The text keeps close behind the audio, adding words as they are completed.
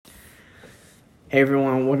Hey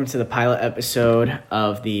everyone, welcome to the pilot episode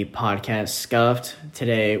of the podcast Scuffed.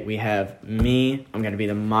 Today we have me. I'm going to be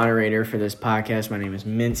the moderator for this podcast. My name is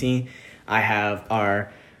Minty. I have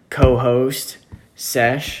our co-host,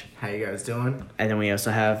 Sesh. How you guys doing? And then we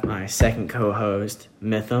also have my second co-host,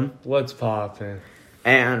 Mytham. What's poppin'?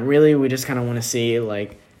 And really we just kind of want to see, we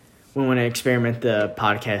want to experiment the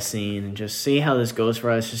podcast scene and just see how this goes for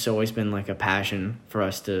us. It's always been a passion for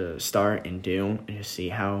us to start and do and just see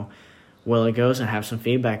how well it goes and have some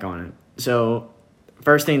feedback on it. So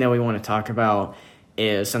first thing that we want to talk about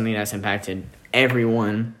is something that's impacted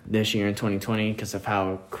everyone this year in 2020 because of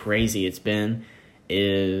how crazy it's been,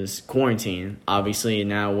 is quarantine. Obviously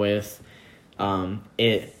now with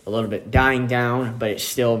it a little bit dying down, but it's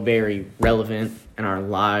still very relevant in our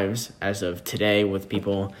lives as of today, with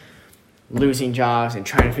people losing jobs and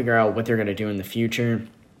trying to figure out what they're going to do in the future.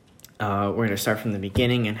 We're going to start from the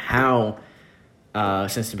beginning and how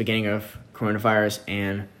since the beginning of coronavirus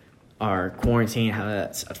and our quarantine, how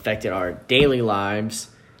that's affected our daily lives,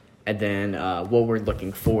 and then what we're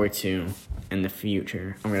looking forward to in the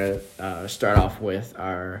future. I'm going to start off with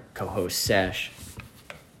our co-host, Sesh.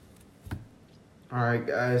 All right,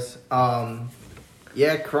 guys.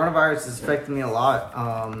 Coronavirus is affecting me a lot.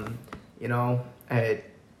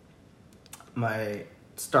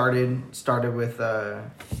 Started with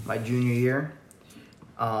my junior year.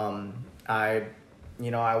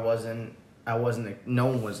 No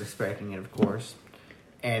one was expecting it, of course,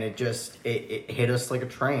 and it hit us like a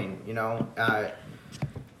train.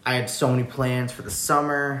 I had so many plans for the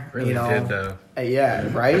summer. Really did though.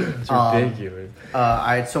 Yeah, right. It's ridiculous.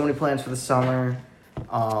 I had so many plans for the summer.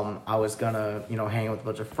 I was gonna, hang out with a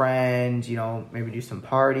bunch of friends. Maybe do some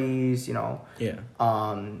parties. Yeah.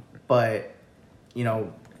 But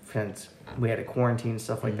since we had a quarantine and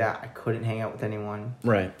stuff like that, I couldn't hang out with anyone.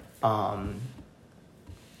 Right.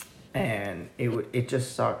 And it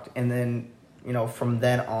just sucked. And then, from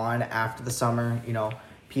then on, after the summer,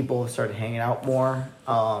 people started hanging out more.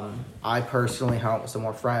 I personally hung out with some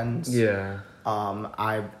more friends. Yeah.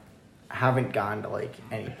 I haven't gone to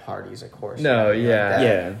any parties, of course. No, yeah.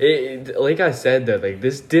 Yeah. It like I said though,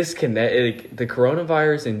 this disconnect, the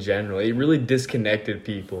coronavirus in general, it really disconnected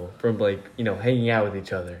people from hanging out with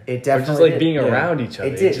each other. It definitely or just did. being Yeah. around each other.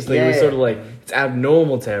 It did. It just it was sort of it's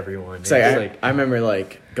abnormal to everyone. It's I remember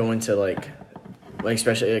going to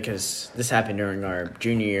especially because this happened during our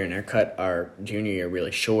junior year, and I cut our junior year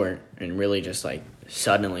really short and really just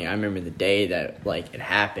suddenly. I remember the day that it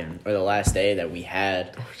happened, or the last day that we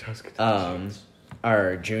had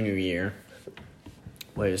our junior year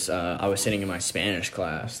was I was sitting in my Spanish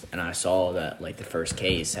class and I saw that the first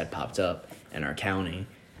case had popped up in our county,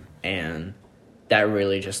 and that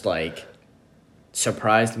really just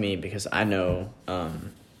surprised me because I know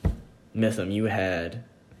Mytham, you had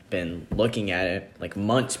been looking at it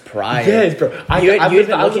months prior. Yes, bro. I was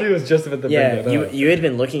just about to bring that up. You had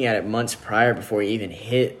been looking at it months prior before it even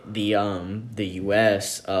hit the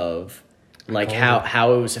U.S. of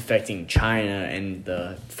how it was affecting China and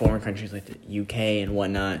the foreign countries like the U.K. and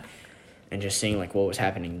whatnot, and just seeing what was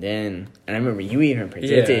happening then. And I remember you even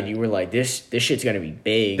predicted, you were this shit's gonna be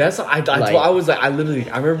big. That's what I was I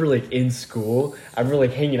remember in school, I remember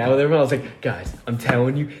hanging out with everyone. I was like, guys, I'm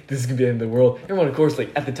telling you, this is gonna be the end of the world. Everyone, of course,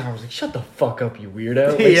 at the time was shut the fuck up, you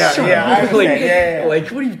weirdo. What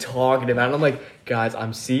are you talking about? And I'm like, guys,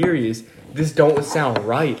 I'm serious. This don't sound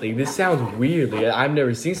right. This sounds weird. I've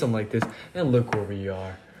never seen something like this. And look where we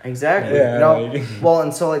are. Exactly. Yeah, well,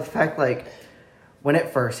 and so the fact when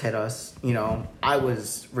it first hit us, I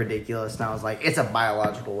was ridiculous, and I was it's a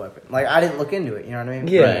biological weapon. I didn't look into it, you know what I mean?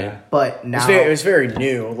 Yeah. Right. But now it was very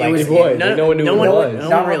new. No one knew what it was.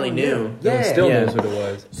 No one really knew. No one still knows what it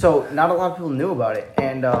was. So not a lot of people knew about it,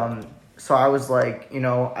 and so I was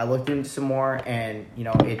I looked into some more, and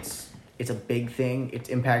it's a big thing. It's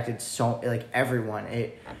impacted everyone.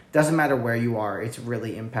 It doesn't matter where you are. It's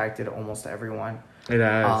really impacted almost everyone. It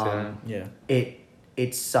has. Yeah.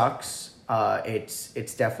 It sucks.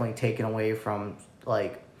 It's definitely taken away from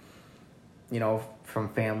from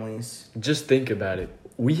families. Just think about it.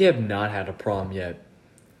 We have not had a prom yet.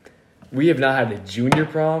 We have not had a junior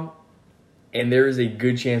prom, and there is a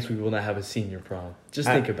good chance we will not have a senior prom. Just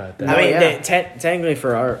think about that. I mean, technically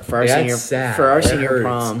for our senior hurts.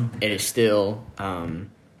 prom, it is still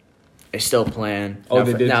it's still planned. Oh,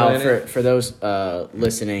 they did plan it? For those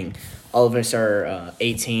listening, all of us are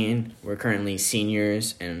 18. We're currently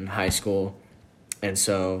seniors in high school, and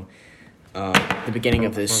so the beginning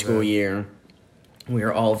of this school year, we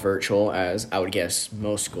are all virtual, as I would guess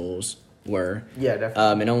most schools were. Yeah,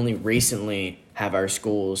 definitely. And only recently have our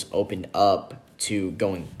schools opened up to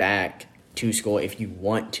going back to school if you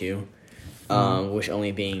want to. which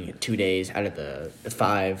only being 2 days out of the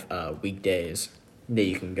 5 weekdays that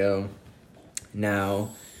you can go.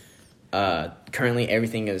 Now, currently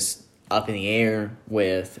everything is up in the air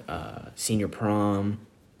with senior prom,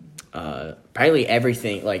 probably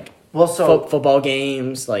everything, like football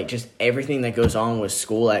games, like just everything that goes on with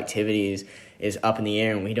school activities is up in the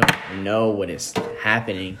air, and we don't know what is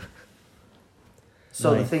happening.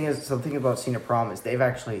 So the thing about senior prom is they've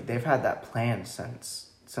had that planned since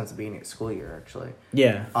the beginning of school year, actually.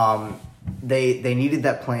 Yeah. They needed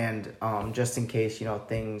that planned, just in case,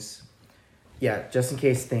 things,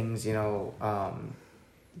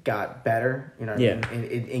 got better, what I mean?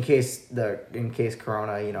 In case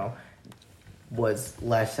Corona, was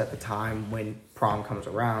less at the time when prom comes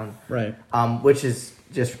around. Right. Which is,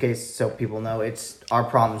 just in case, so people know, our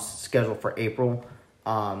prom's scheduled for April.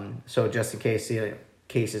 So just in case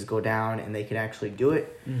cases go down and they can actually do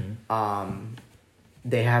it,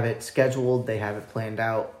 they have it scheduled, they have it planned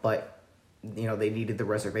out, but they needed the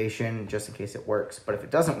reservation just in case it works. But if it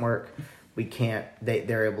doesn't work, we can't.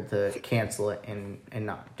 They're able to cancel it and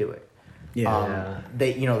not do it. Yeah.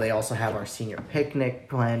 They also have our senior picnic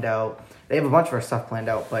planned out. They have a bunch of our stuff planned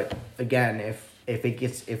out. But again, if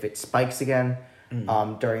it spikes again,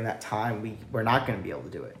 during that time, we're not going to be able to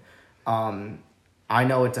do it. I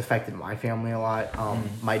know it's affected my family a lot.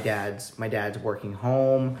 My dad's working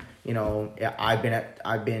home. I've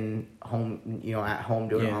been home. At home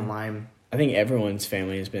doing online. I think everyone's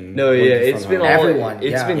family has been. No, yeah, it's been all, everyone.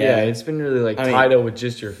 It's been really like tied up with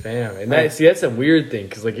just your family, and that's a weird thing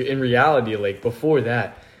because like in reality, like before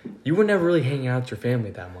that, you were never really hanging out with your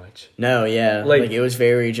family that much. No, yeah, like it was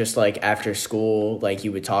very just like after school, like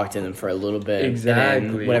you would talk to them for a little bit, exactly.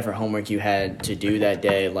 And then whatever homework you had to do that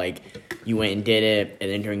day, like you went and did it, and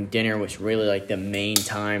then during dinner was really like the main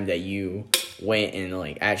time that you went and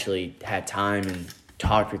like actually had time and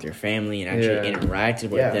talked with your family and actually interacted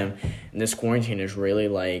with them. And this quarantine is really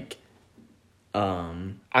like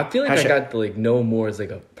I feel like I got to like know more as like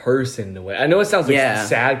a person in a way. I know it sounds like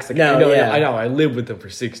sad because like, I know I lived with them for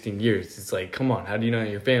 16 years. It's like, come on, how do you know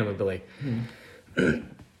your family? But like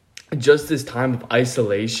just this time of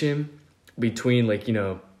isolation between like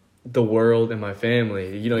the world and my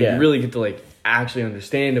family, you really get to like actually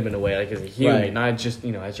understand them in a way, like as a human, not just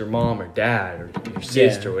as your mom or dad or your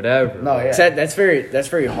sister or whatever. No, yeah. That's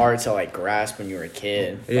very hard to like grasp when you were a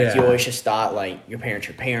kid. Like you always just thought like your parent's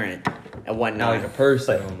your parent and whatnot, not like a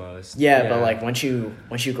person almost. But like once you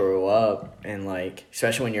grow up and like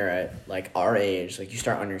especially when you're at like our age, like you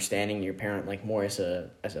start understanding your parent like more as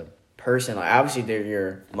a person. Like obviously they're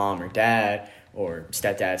your mom or dad or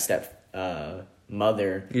stepdad,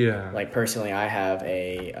 mother. Like personally I have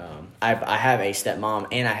a I have a stepmom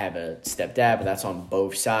and I have a stepdad, but that's on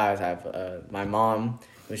both sides. I have my mom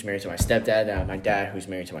who's married to my stepdad, and I have my dad who's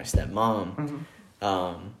married to my stepmom.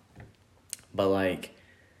 But like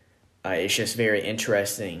it's just very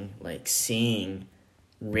interesting like seeing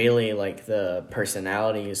really like the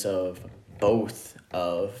personalities of both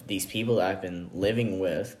of these people that I've been living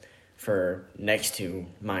with for next to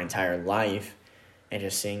my entire life. And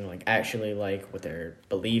just seeing, like, actually, like, what their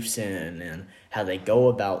beliefs in and how they go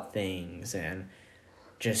about things and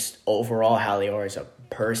just overall how they are as a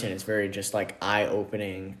person. It's very just, like,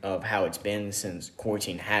 eye-opening of how it's been since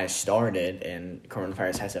quarantine has started and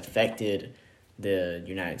coronavirus has affected the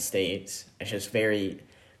United States. It's just very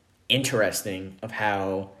interesting of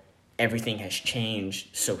how everything has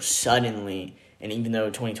changed so suddenly. And even though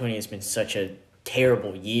 2020 has been such a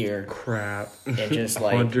terrible year. Crap. And just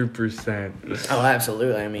like 100%. Oh,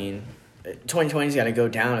 absolutely. I mean, 2020's got to go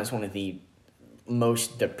down as one of the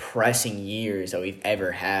most depressing years that we've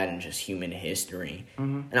ever had in just human history.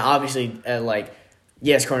 And obviously,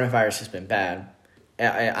 yes, coronavirus has been bad.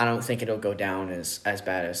 I don't think it'll go down as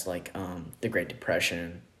bad as like the Great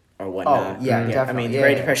Depression or whatnot. Oh, yeah, definitely. I mean, the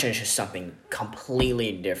Great Depression is just something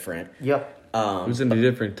completely different. Yep. It was in a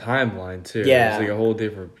different timeline too. Yeah, it was like a whole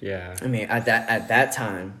different. I mean, at that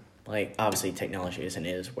time, like obviously technology is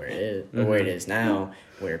where it is, or where it is now,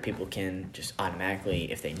 where people can just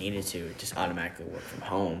automatically, if they needed to, just automatically work from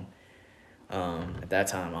home. At that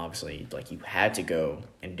time, obviously, like you had to go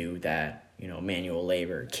and do that, manual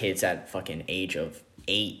labor. Kids at fucking age of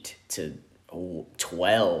 8 to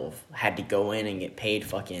 12 had to go in and get paid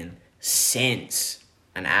fucking cents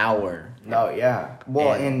an hour. No, yeah.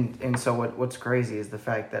 Well, and so what's crazy is the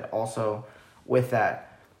fact that also with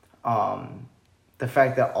that, the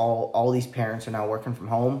fact that all these parents are now working from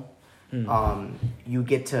home, you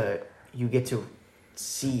get to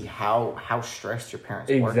see how stressed your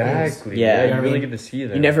parents work is. Exactly. Yeah. You really get to see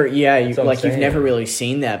that. You never, That's what I'm you've saying. never really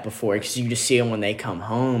seen that before because you just see them when they come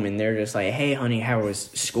home and they're just like, hey, honey, how was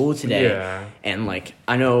school today? Yeah. And like,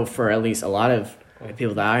 I know for at least a lot of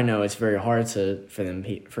people that I know, it's very hard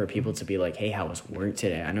for people to be like, hey, how was work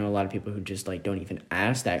today? I know a lot of people who just like don't even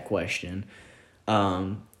ask that question.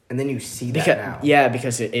 And then you see that now. Yeah,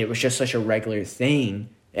 because it was just such a regular thing.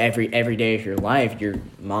 Every day of your life, your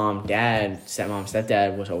mom, dad, stepmom,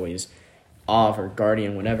 stepdad was always off, or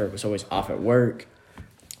guardian, whatever, was always off at work.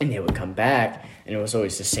 And they would come back, and it was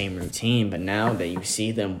always the same routine. But now that you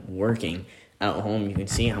see them working at home, you can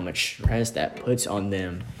see how much stress that puts on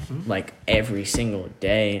them, like, every single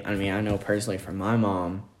day. I mean, I know personally for my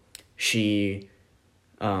mom, she,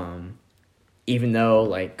 even though,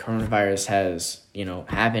 like, coronavirus has,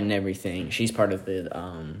 happened and everything, she's part of the,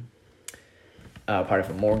 part of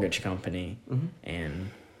a mortgage company,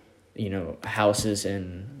 and, houses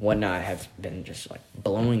and whatnot have been just, like,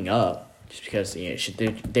 blowing up. Just because they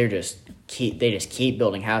just keep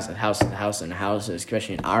building houses,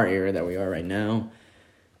 especially in our area that we are right now,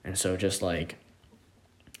 and so just like,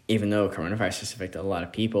 even though coronavirus has affected a lot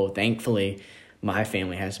of people, thankfully, my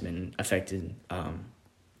family hasn't been affected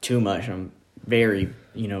too much. I'm very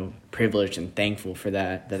privileged and thankful for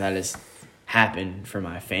that has happened for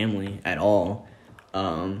my family at all,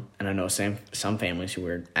 and I know some families who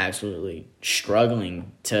are absolutely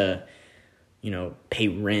struggling to pay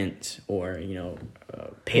rent or,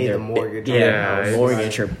 pay their mortgage.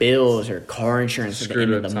 Mortgage or bills or car insurance at the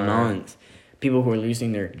end of the month. People who are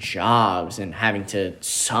losing their jobs and having to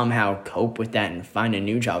somehow cope with that and find a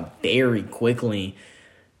new job very quickly.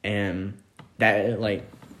 And that, like,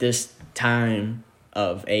 this time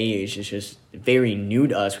of age is just very new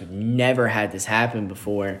to us. We've never had this happen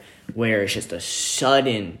before, where it's just a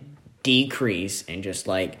sudden decrease in just,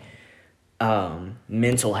 like,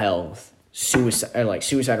 mental health.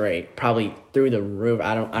 Suicide rate probably through the roof.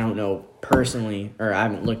 I don't know personally, or I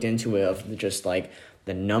haven't looked into it of just like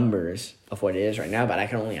the numbers of what it is right now, but I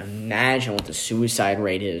can only imagine what the suicide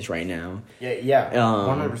rate is right now. Yeah,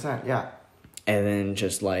 100%, yeah. And then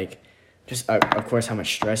of course how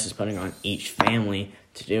much stress is putting on each family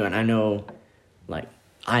to do. And I know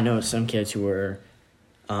some kids who are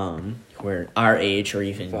our age or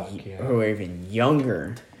even who are even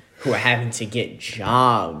younger, who are having to get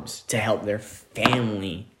jobs to help their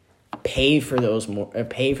family pay for those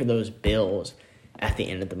bills at the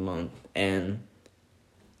end of the month. And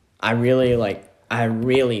I really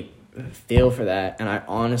feel for that, and I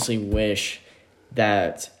honestly wish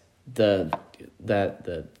that the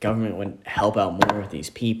government would help out more with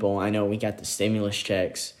these people. I know we got the stimulus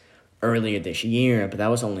checks earlier this year, but that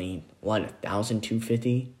was only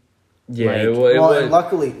 $1,250. Yeah, and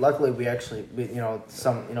luckily we actually,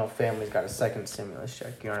 some families got a second stimulus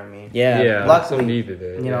check. You know what I mean? Yeah. Luckily, some needed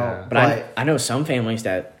it. But I know some families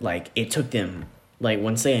that, like, it took them, like,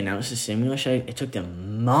 once they announced the stimulus check, it took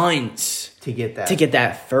them months to get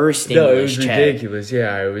that first stimulus check. No, it was ridiculous.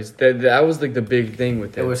 Yeah, it was that was like the big thing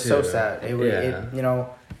with it. It was so sad. It was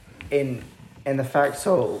in the fact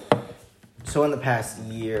so in the past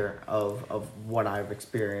year of what I've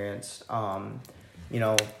experienced.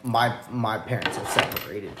 My parents are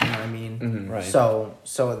separated. You know what I mean? Mm-hmm, right. So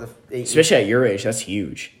especially at your age, that's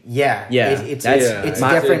huge. Yeah. It's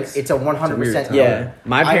different. It's a 100%. Yeah.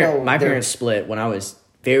 My parents split when I was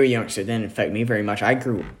very young, so it didn't affect me very much. I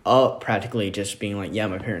grew up practically just being like, yeah,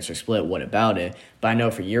 my parents are split. What about it? But I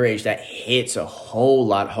know for your age, that hits a whole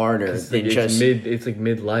lot harder than just it's like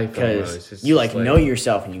midlife, because you know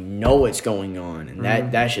yourself and you know what's going on, and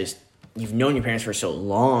that's just, you've known your parents for so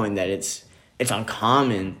long that it's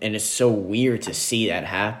uncommon, and it's so weird to see that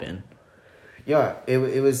happen. Yeah, it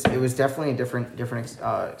was definitely a different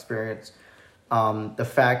experience. The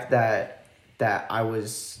fact that I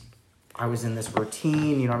was in this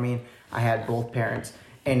routine, you know what I mean? I had both parents,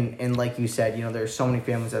 and like you said, there's so many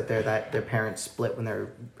families out there that their parents split when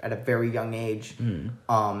they're at a very young age,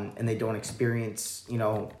 and they don't experience,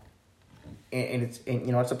 and it's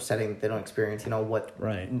upsetting that they don't experience what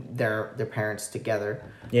their parents together.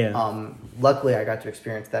 Yeah. Luckily I got to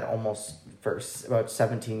experience that almost for about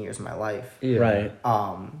 17 years of my life. Yeah. Right.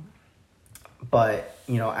 But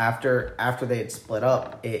after they had split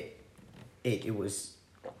up, it was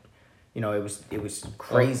it was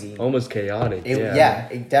crazy. Almost chaotic.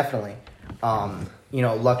 It definitely.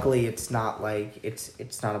 Luckily it's not like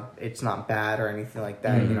it's not bad or anything like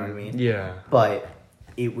that. You know what I mean? Yeah. But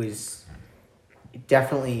it was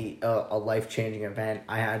definitely a life-changing event.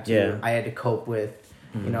 I had to cope with,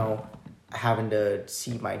 having to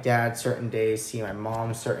see my dad certain days, see my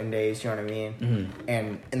mom certain days, you know what I mean?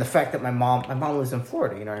 Mm-hmm. And the fact that my mom lives in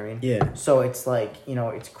Florida, you know what I mean? Yeah. So it's like,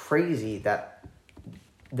 it's crazy that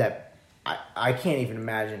I can't even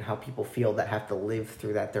imagine how people feel that have to live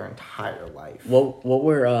through that their entire life. What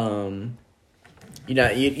were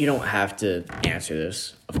you don't have to answer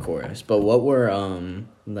this, of course, but what were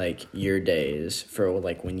like your days for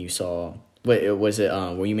like when you saw? Wait, was it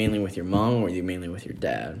were you mainly with your mom or were you mainly with your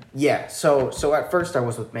dad? Yeah, so at first I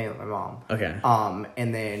was with mainly my mom. Okay.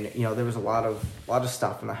 And then there was a lot of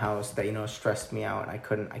stuff in the house that stressed me out and I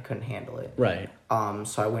couldn't handle it. Right.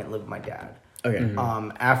 So I went and lived with my dad. Okay.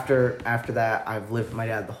 Mm-hmm. After that, I've lived with my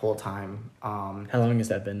dad the whole time. How long has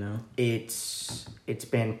that been now? It's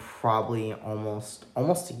been probably almost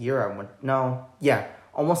a year.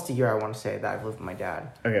 Almost a year. I want to say that I've lived with my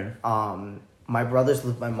dad. Okay. My brothers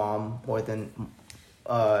lived with my mom more than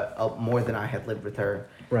I had lived with her.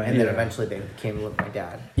 Right. And then eventually they came to live with my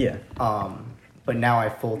dad. Yeah. But now I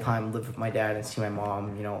full-time live with my dad and see my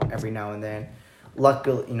mom, every now and then.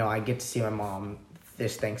 Luckily, I get to see my mom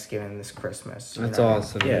this Thanksgiving, this Christmas. That's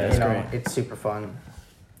awesome. Yeah, that's great. It's super fun.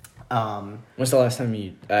 When's the last time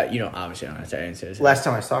you obviously I don't have to answer this. Last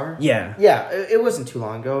time I saw her? Yeah. Yeah, it wasn't too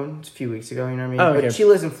long ago. It's a few weeks ago, you know what I mean? Oh, okay. But she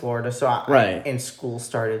lives in Florida, so Right. And school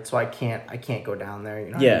started, so I can't go down there,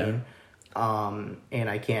 you know Yeah. what I mean? And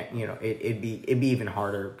I can't, it'd be even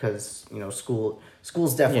harder because,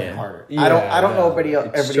 school's definitely harder. Yeah, I don't know everybody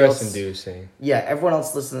else. Stress-inducing. Yeah, everyone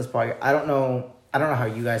else listening to this podcast. I don't know how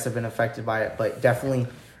you guys have been affected by it, but definitely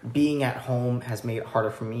being at home has made it harder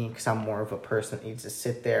for me because I'm more of a person that needs to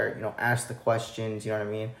sit there, ask the questions, you know what I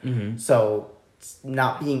mean? Mm-hmm. So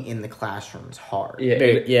not being in the classroom is hard.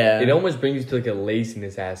 Yeah, it almost brings you to like a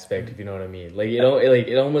laziness aspect, if you know what I mean. Like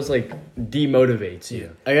it almost like demotivates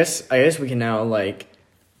you. I guess we can now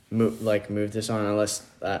move this on unless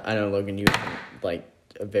I know Logan, you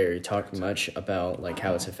very talk much about like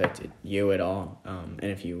how it's affected you at all,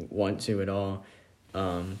 and if you want to at all,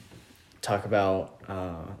 talk about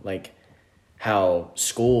like how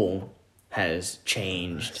school has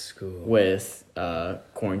changed with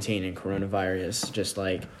quarantine and coronavirus, just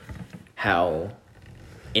like how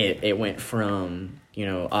it went from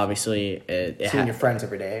obviously seeing your friends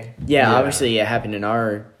every day. Yeah, obviously it happened in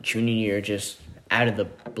our junior year just out of the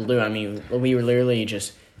blue. I mean, we were literally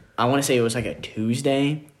just, I want to say it was like a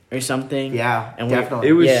Tuesday or something. Yeah, and definitely.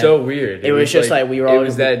 It was so weird. It was just like we were all. It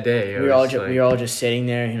was that day. We were all just sitting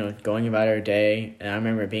there, going about our day. And I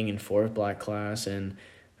remember being in 4th block class, and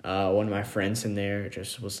one of my friends in there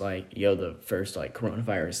just was like, "Yo, the first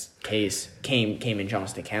coronavirus case came in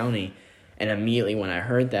Johnston County." And immediately when I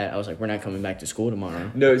heard that, I was like, "We're not coming back to school tomorrow."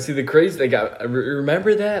 No, see the crazy, I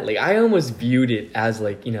remember that. Like I almost viewed it as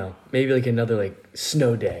maybe another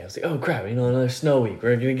snow day. I was like, "Oh crap, another snow week.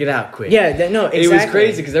 We're gonna get out quick." Yeah, exactly. It was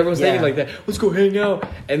crazy because everyone's thinking like that. Let's go hang out.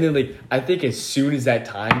 And then I think as soon as that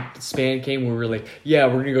time span came, where we were like, "Yeah,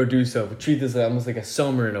 we're gonna go do stuff. We treat this almost like a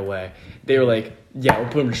summer in a way." They were like, "Yeah, we're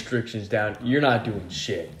putting restrictions down. You're not doing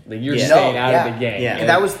shit. You're staying out of the game." Yeah, and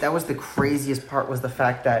that was the craziest part, was the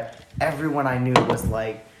fact that everyone I knew was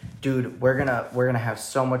like, "Dude, we're gonna have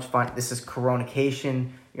so much fun. This is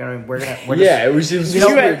Coronication. You know what I mean? It was just did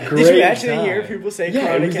you actually hear people say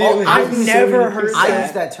Coronication? I've never heard that. I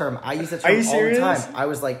use that term. Are you serious? All the time. I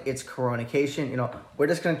was like, it's Coronication. We're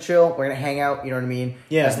just gonna chill. We're gonna hang out. You know what I mean?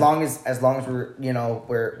 Yeah. As long as we're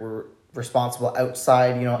we're responsible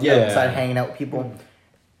outside. Outside hanging out with people.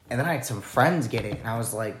 And then I had some friends get it, and I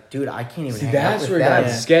was like, dude, I can't even hang out with that's where it got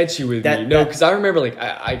sketchy with me. No, because I remember,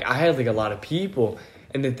 I had, a lot of people,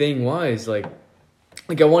 and the thing was, I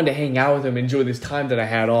wanted to hang out with them, enjoy this time that I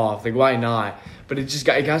had off. Why not? But it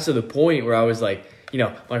got to the point where I was like,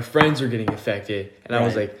 my friends are getting affected, and I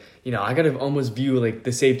was like, I gotta almost view,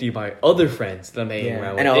 the safety of my other friends that I'm hanging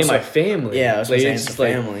around with, and also my family. Yeah, I was saying it's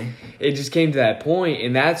family. It just came to that point,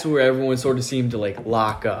 and that's where everyone sort of seemed to,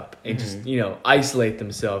 lock up and just, isolate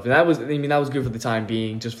themselves. And that was good for the time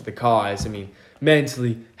being, just for the cause. I mean,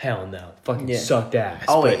 mentally, hell no. Fucking sucked ass.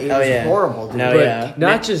 Oh, it was horrible, dude. No, but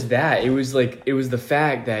not just that. It was the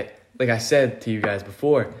fact that, like I said to you guys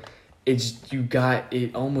before, it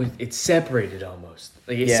separated almost.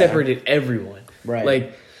 It separated everyone.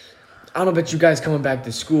 Right. I don't know about you guys coming back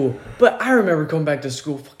to school, but I remember coming back to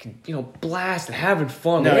school fucking, blasting, having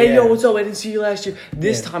fun. Hey, yo, what's up? I didn't see you last year.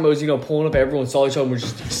 This time I was, pulling up, everyone saw each other, and we're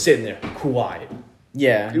just sitting there, quiet.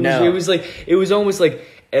 Yeah, It was almost like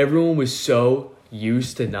everyone was so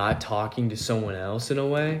used to not talking to someone else in a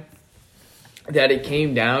way that it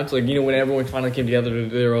came down to, when everyone finally came together,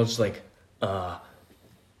 they were all just like,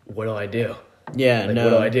 what do I do? Yeah, like, no.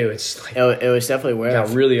 what do I do? It's just like It was definitely weird. got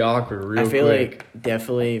really awkward real I feel quick. like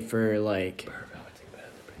definitely for like.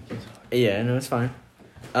 Yeah, no, it's fine.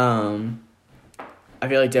 I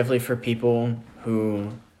feel like definitely for people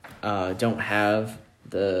who don't have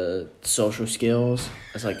the social skills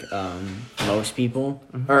as like most people,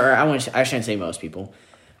 or I shouldn't say most people,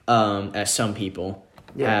 as some people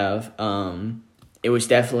have. It was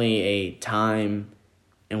definitely a time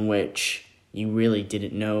in which you really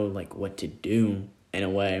didn't know like what to do in a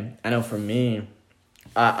way. I know for me,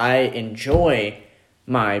 I enjoy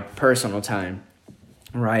my personal time,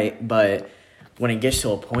 right? But when it gets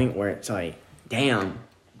to a point where it's like, damn,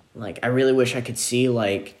 like I really wish I could see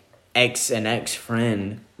like an ex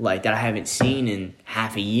friend like that I haven't seen in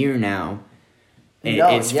half a year now.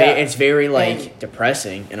 It's very like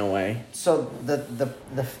depressing in a way. So the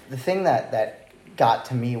thing that got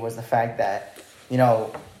to me was the fact that, you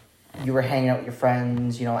know, you were hanging out with your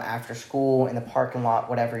friends, you know, after school in the parking lot,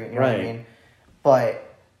 whatever, you know what I mean?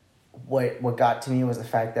 But what got to me was the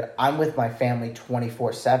fact that I'm with my family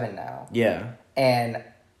 24/7 now. Yeah. And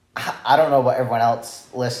I don't know about everyone else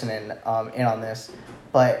listening in on this,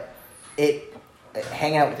 but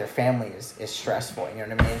hanging out with your family is stressful, you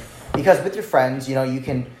know what I mean? Because with your friends, you know, you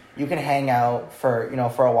can hang out for, you know,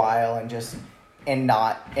 for a while and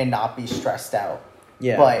not be stressed out.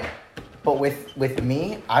 Yeah. But with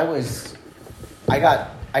me, I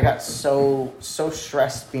got so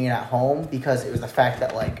stressed being at home because it was the fact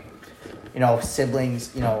that, like, you know,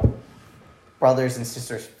 siblings, you know, brothers and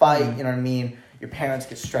sisters fight, you know what I mean? Your parents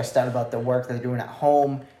get stressed out about the work they're doing at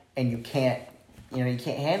home, and you can't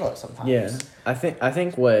handle it sometimes. Yeah, I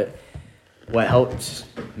think what helped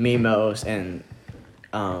me most, and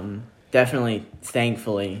definitely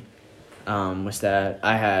thankfully, was that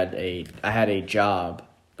I had a job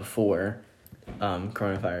before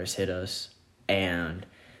coronavirus hit us, and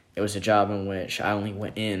it was a job in which I only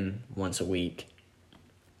went in once a week,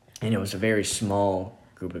 and it was a very small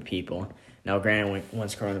group of people. Now, granted,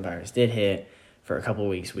 once coronavirus did hit, for a couple of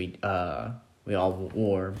weeks, we all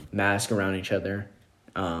wore masks around each other.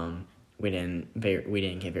 We didn't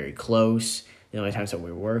get very close. The only times that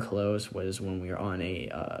we were close was when we were on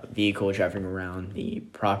a vehicle driving around the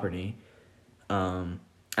property. And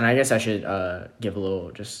I guess I should give a little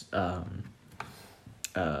just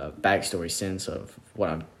backstory sense of what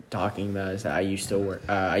I'm talking about. Is that I used to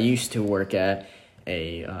work at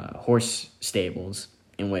a horse stables,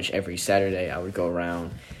 in which every Saturday I would go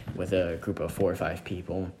around with a group of 4 or 5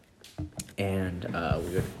 people, and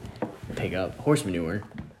we would pick up horse manure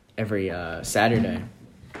every Saturday.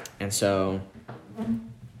 And so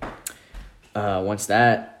once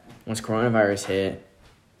coronavirus hit,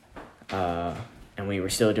 and we were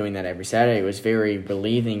still doing that every Saturday, it was very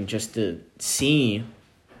relieving just to see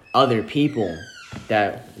other people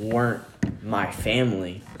that weren't my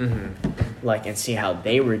family, like, and see how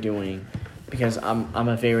they were doing. Because I'm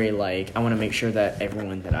a very, like, I want to make sure that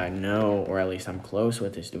everyone that I know, or at least I'm close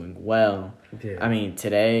with, is doing well. Yeah. I mean,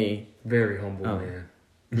 today... Very humble, man.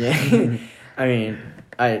 Yeah. I mean,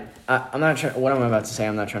 I'm not trying... What I'm about to say,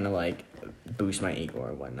 I'm not trying to, like, boost my ego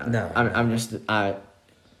or whatnot. No. I'm just...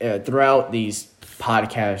 throughout these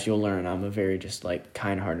podcasts, you'll learn I'm a very just, like,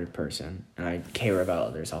 kind-hearted person. And I care about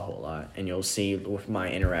others a whole lot. And you'll see with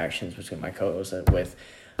my interactions between my co-hosts, with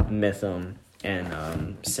Mytham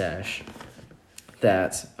and Sesh,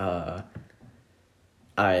 that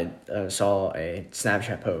I saw a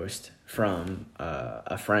Snapchat post from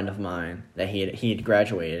a friend of mine that he had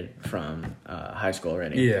graduated from high school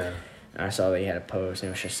already. Yeah. And I saw that he had a post, and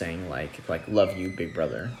it was just saying like love you, big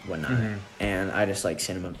brother, whatnot. And I just like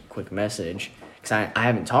sent him a quick message, because I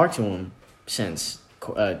haven't talked to him since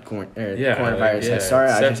coronavirus had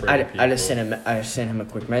started. I just sent him a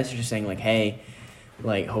quick message just saying like, hey,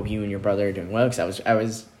 like, hope you and your brother are doing well, because I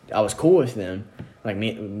was cool with them. Like,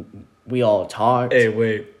 we all talked. Hey,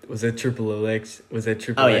 wait, was that Triple X? Was that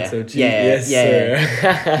Triple XOG? Yeah, yes, sir.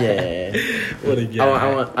 Yeah. What a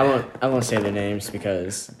guy. I won't say their names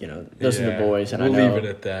because, you know, those are the boys, and we'll I know. leave it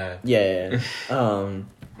at that. Yeah.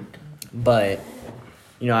 But,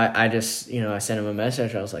 you know, I just, you know, I sent him a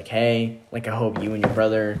message. I was like, hey, like, I hope you and your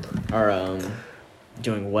brother are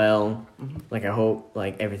doing well. Like, I hope,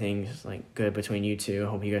 like, everything's, like, good between you two. I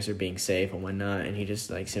hope you guys are being safe and whatnot. And he just,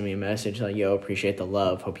 like, sent me a message like, yo, appreciate the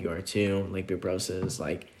love, hope you are too. Like, big bro says,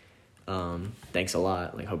 like, thanks a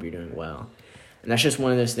lot, like, hope you're doing well. And that's just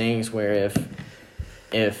one of those things where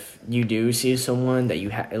if you do see someone that you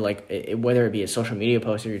have, like, whether it be a social media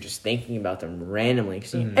post or you're just thinking about them randomly,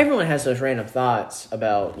 because everyone has those random thoughts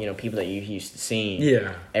about, you know, people that you've used to seeing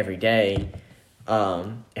every day.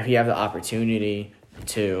 If you have the opportunity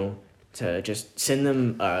to just send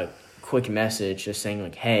them a quick message just saying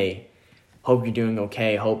like, hey, hope you're doing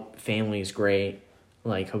okay. Hope family is great.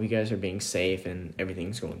 Like, hope you guys are being safe and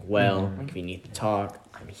everything's going well. Mm-hmm. Like, if you need to talk,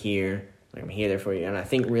 I'm here. Like, I'm here there for you. And I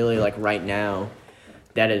think really, like, right now,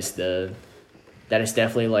 that is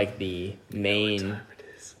definitely, like, the main...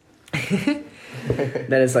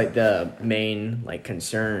 that is, like, the main, like,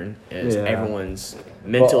 concern is everyone's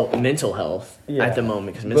mental health at the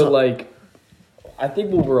moment. But, like, I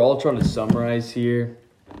think what we're all trying to summarize here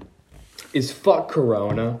is fuck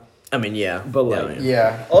Corona. I mean, yeah. But, like,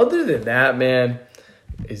 other than that, man,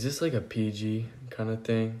 is this, like, a PG kind of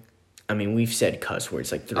thing? I mean, we've said cuss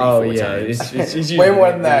words, like, 3-4 times. It's way more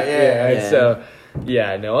than that, yeah. So,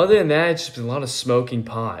 no, other than that, it's just been a lot of smoking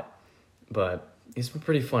pot. But... it's been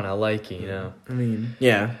pretty fun. I like it, you know. I mean,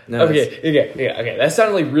 yeah. No, Okay. That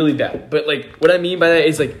sounded like really bad, but like what I mean by that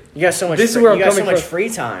is like you got so much. This is where I'm coming from. So much free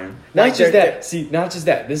time. Not just that. See, not just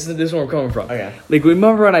that. This is where I'm coming from. Okay. Like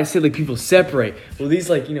remember when I said like people separate? Well, these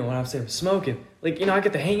like when I was saying smoking, like I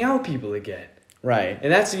get to hang out with people again. Right.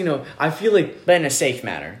 And that's I feel like, but in a safe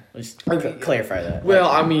manner. Let's clarify that. Well,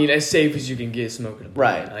 I mean, as safe as you can get smoking.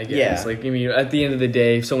 Right. I guess. Yeah. Like at the end of the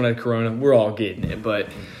day, if someone had Corona, we're all getting it, but.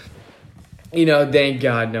 Thank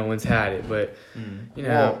God no one's had it, but,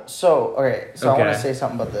 Well, so I want to say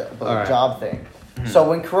something about the job thing. Mm-hmm. So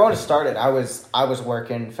when Corona started, I was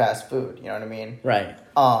working fast food, you know what I mean? Right.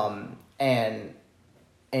 And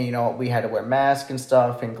we had to wear masks and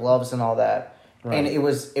stuff and gloves and all that. Right. And it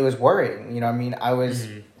was worrying, you know what I mean?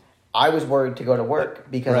 I was worried to go to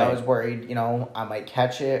work because I was worried, I might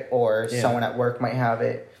catch it or someone at work might have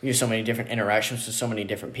it. You have so many different interactions with so many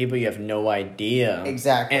different people. You have no idea.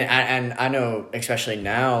 Exactly. And I know, especially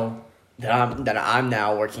now that I'm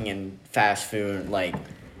now working in fast food, like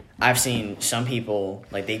I've seen some people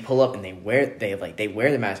like they pull up and they wear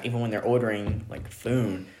the mask even when they're ordering like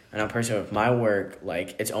food. And I'm a person with my work,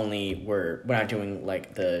 like it's only we're not doing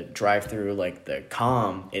like the drive-through like the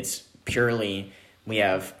it's purely. We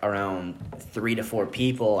have around 3 to 4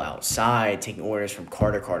 people outside taking orders from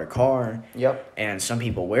car to car to car. Yep. And some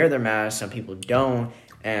people wear their masks, some people don't.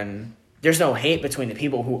 And there's no hate between the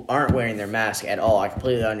people who aren't wearing their mask at all. I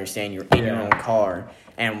completely understand you're in your own car.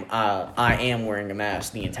 And I am wearing a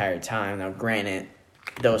mask the entire time. Now, granted,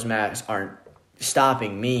 those masks aren't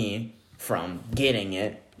stopping me from getting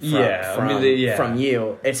it from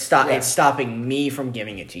you. It's stopping me from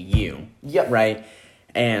giving it to you. Yep. Right?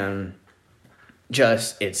 And...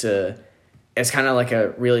 it's kind of like a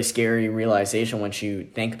really scary realization once you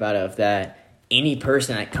think about it of that any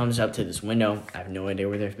person that comes up to this window, I have no idea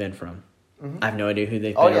where they've been from. Mm-hmm. I have no idea who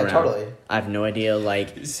they've been around. Totally. I have no idea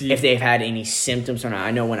if they've had any symptoms or not.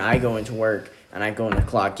 I know when I go into work and I go in to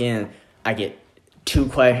clock in, I get two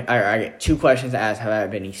questions to ask. Have I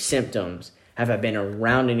had any symptoms? Have I been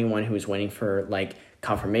around anyone who is waiting for like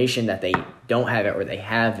confirmation that they don't have it or they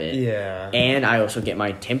have it? Yeah. And I also get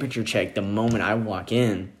my temperature checked the moment I walk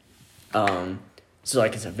in. So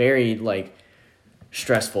like it's a very like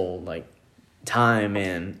stressful like time,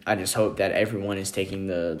 and I just hope that everyone is taking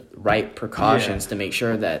the right precautions to make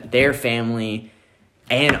sure that their family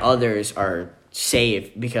and others are safe,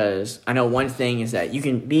 because I know one thing is that you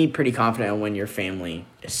can be pretty confident when your family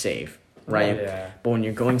is safe. Right? Yeah. But when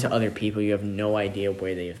you're going to other people, you have no idea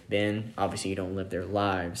where they have been. Obviously, you don't live their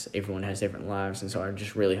lives. Everyone has different lives. And so I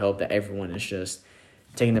just really hope that everyone is just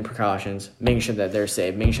taking the precautions, making sure that they're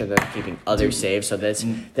safe, making sure that they're keeping others safe so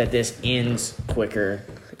that this ends quicker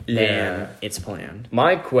than it's planned.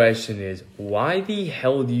 My question is, why the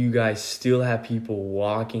hell do you guys still have people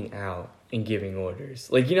walking out and giving orders?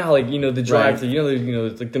 Like, you know how, like, the drive-thru,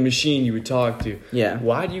 like the machine you would talk to. Yeah.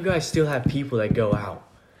 Why do you guys still have people that go out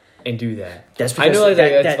and do that? That's because I know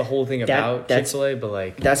that's the whole thing about Chick-fil-A, but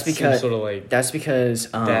like that's because sort of like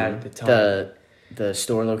the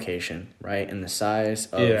store location, right, and the size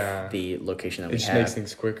of the location that we have. It just makes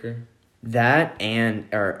things quicker. That and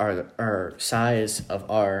our size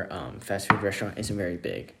of our fast food restaurant isn't very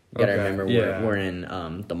big. You gotta remember we're in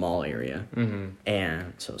the mall area,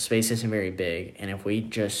 and so space isn't very big. And if we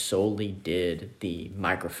just solely did the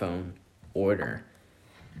microphone order,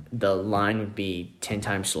 the line would be 10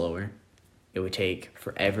 times slower. It would take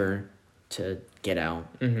forever to get out.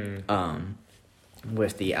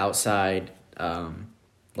 With the outside,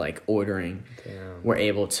 like ordering, we're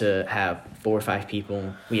able to have 4 or 5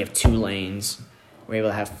 people. We have 2 lanes. We're able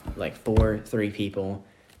to have like 3 people,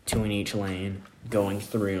 2 in each lane, going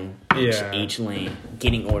through each lane,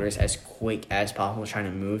 getting orders as quick as possible, trying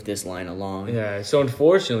to move this line along. Yeah. So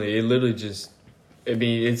unfortunately, it literally just I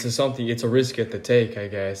mean, it's a risk you have to take, I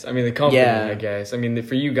guess. I mean, the company, I guess. I mean,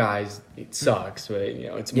 for you guys, it sucks, but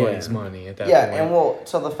it's money's money at that point. Yeah, and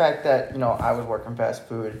so the fact that I was working fast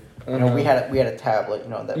food, we had a tablet,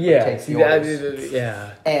 that would take the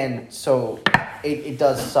orders. And so it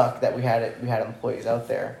does suck that we had employees out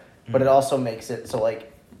there, but it also makes it so like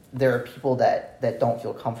there are people that don't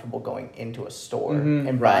feel comfortable going into a store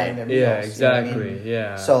and buying their meals. Yeah, exactly. You know what I mean?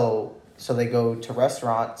 Yeah. So they go to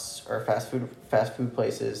restaurants or fast food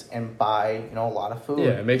places and buy, a lot of food.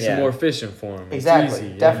 Yeah, it makes it more efficient for them. Exactly, it's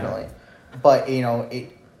easy, definitely. But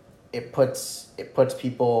it puts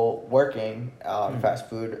people working fast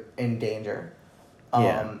food in danger.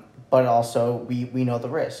 But also we know the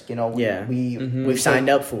risk. We've signed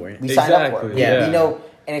up for it. We signed up for it. Yeah. We know,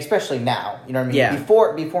 and especially now. You know what I mean? Yeah.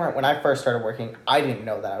 Before when I first started working, I didn't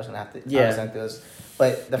know that I was gonna have to. I was gonna do this.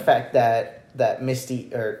 But the fact that Minty,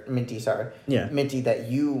 that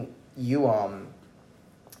you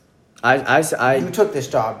took this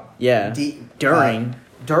job. Yeah. During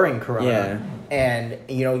Corona. Yeah. And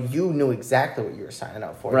you knew exactly what you were signing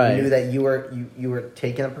up for. Right. You knew that you were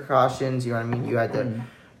taking the precautions. You know what I mean? You had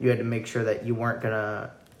to make sure that you weren't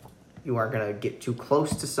gonna get too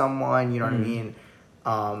close to someone. You know what I mean?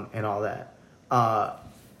 And all that.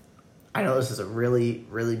 I know this is a really,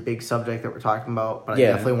 really big subject that we're talking about, but I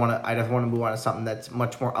definitely want to move on to something that's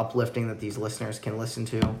much more uplifting that these listeners can listen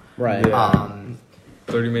to. Right. Yeah.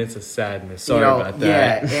 30 minutes of sadness. Sorry about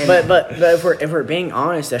that. Yeah. But if we're being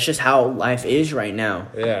honest, that's just how life is right now.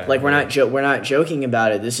 Yeah. Like we're not joking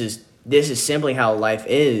about it. This is simply how life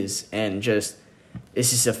is, and just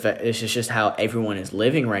this is just how everyone is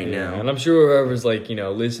living right now. And I'm sure whoever's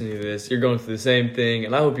listening to this, you're going through the same thing,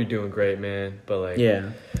 and I hope you're doing great, man. But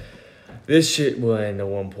this shit will end at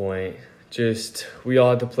one point. Just, we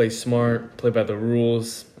all have to play smart, play by the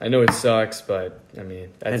rules. I know it sucks, but I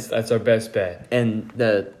mean, that's our best bet. And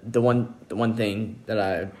the one thing that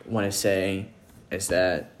I want to say is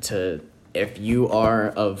that if you are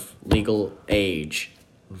of legal age,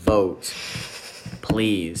 vote,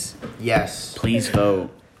 please. Yes. Please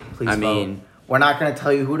vote. Please vote. mean, we're not going to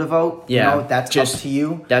tell you who to vote. Yeah, that's just up to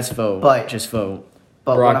you. That's vote. But just vote.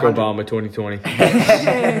 But Barack Obama 2020.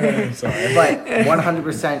 Sorry. But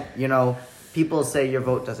 100%, people say your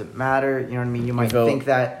vote doesn't matter. You know what I mean? You might think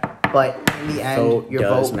that, but in the end, your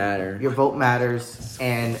vote matter. Your vote matters,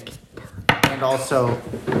 and also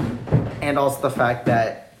the fact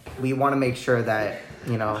that we want to make sure that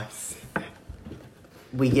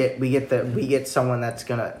we get someone that's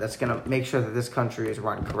gonna make sure that this country is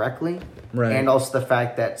run correctly, right? And also the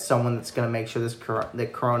fact that someone that's gonna make sure that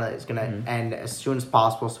Corona is gonna end as soon as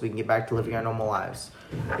possible, so we can get back to living our normal lives.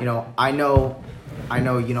 I know.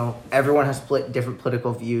 Everyone has different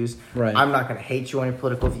political views. Right. I'm not gonna hate you on your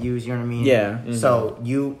political views. You know what I mean? Yeah. Mm-hmm. So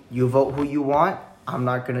you vote who you want. I'm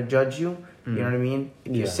not gonna judge you. You know what I mean?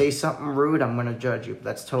 If you say something rude, I'm gonna judge you.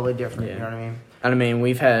 That's totally different. Yeah. You know what I mean? And I mean,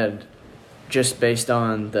 we've had, just based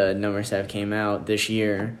on the numbers that have came out this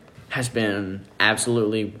year, has been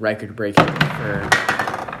absolutely record-breaking for...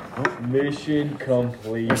 Mission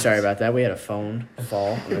complete. Sorry about that. We had a phone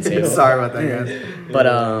fall on the table. Sorry about that, guys. But,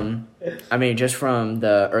 I mean, just from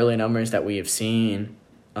the early numbers that we have seen,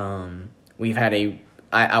 we've had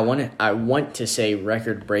I want to say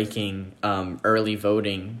record-breaking early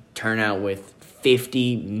voting turnout with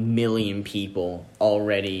 50 million people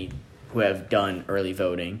already who have done early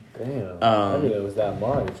voting. Damn, I didn't know it was that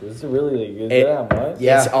much. Was it really that much?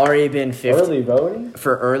 Yeah. It's already been 50. Early voting?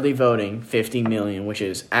 For early voting, 50 million, which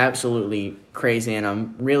is absolutely crazy, and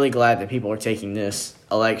I'm really glad that people are taking this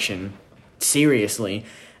election seriously.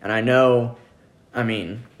 And I know, I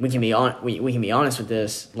mean, we can be honest with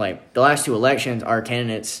this. Like, the last two elections, our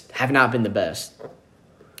candidates have not been the best.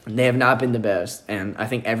 They have not been the best, and I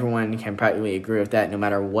think everyone can practically agree with that, no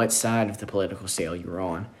matter what side of the political scale you're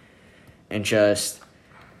on. And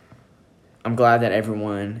I'm glad that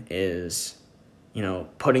everyone is,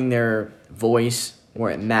 putting their voice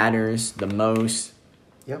where it matters the most.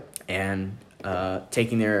 Yep. And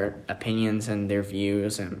taking their opinions and their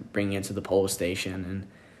views and bringing it to the poll station and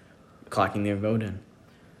clocking their vote in.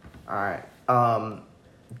 All right.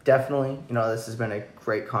 Definitely, this has been a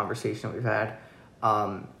great conversation that we've had.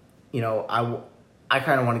 I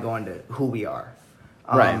kind of want to go into who we are.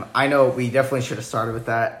 Right. I know we definitely should have started with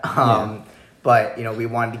that. But we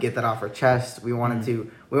wanted to get that off our chest. We wanted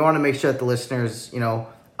to make sure that the listeners,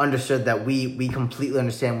 understood that we completely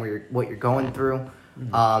understand what you're going through.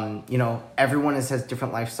 Everyone has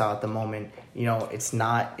different lifestyle at the moment. It's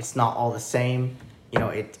not all the same.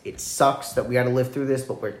 It sucks that we got to live through this,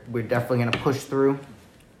 but we're definitely going to push through,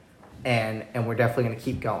 and we're definitely going to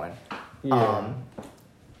keep going. Yeah.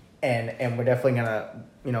 and we're definitely gonna,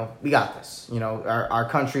 we got this. Our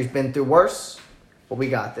country's been through worse, but we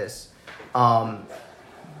got this.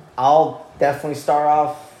 I'll definitely start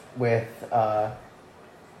off with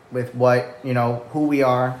what, who we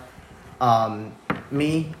are.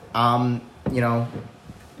 Me, I'm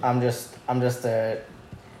just a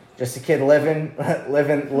kid living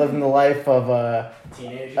the life of a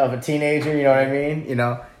teenager. You know what I mean?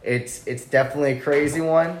 It's definitely a crazy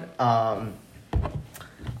one.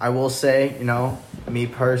 I will say, me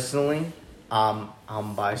personally, I'm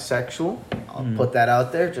bisexual. I'll put that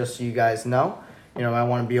out there just so you guys know. I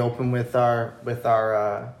want to be open with our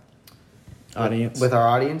audience. With our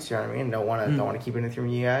audience, you know what I mean? Don't want to keep anything from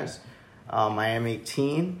you guys. I am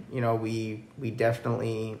 18. We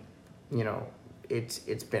definitely,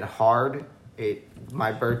 it's been hard.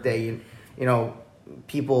 My birthday,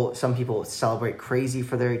 some people celebrate crazy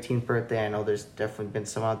for their 18th birthday. I know there's definitely been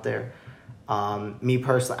some out there. Me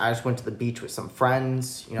personally, I just went to the beach with some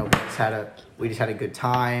friends. We just had a good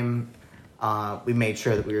time. We made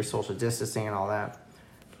sure that we were social distancing and all that.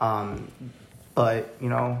 But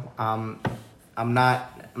I'm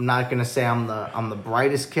not gonna say I'm the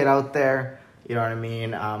brightest kid out there. You know what I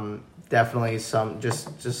mean? Definitely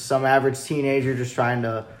just some average teenager just trying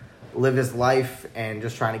to live his life and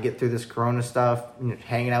just trying to get through this Corona stuff.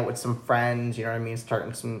 Hanging out with some friends. You know what I mean?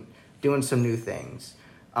 Doing some new things.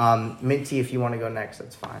 Minty, if you want to go next,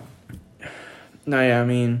 that's fine. No, yeah, I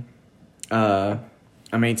mean,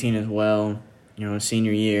 I'm 18 as well.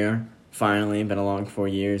 Senior year. Finally, been a long 4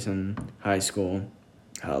 years in high school.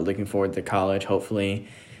 Looking forward to college. Hopefully,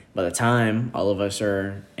 by the time all of us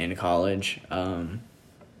are in college,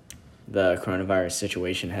 the coronavirus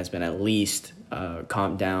situation has been at least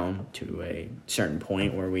calmed down to a certain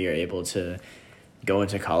point where we are able to go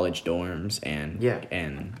into college dorms and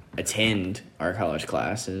attend our college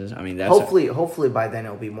classes. I mean, that's hopefully by then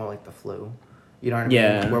it'll be more like the flu. You know what I mean?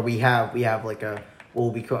 Yeah. Where we have like a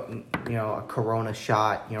Corona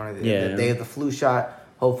shot. The day of the flu shot.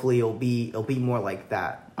 Hopefully it'll be more like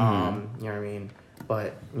that. Mm-hmm. You know what I mean?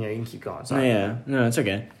 But you can keep going. Sorry. No, it's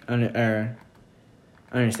okay.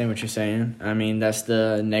 I understand what you're saying. I mean, that's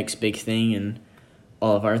the next big thing in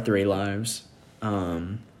all of our three lives.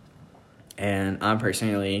 And I'm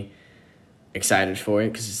personally excited for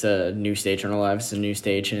it because it's a new stage in our lives. It's a new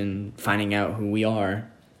stage in finding out who we are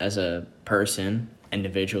as a person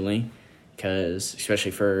individually. Because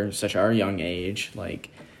especially for such our young age,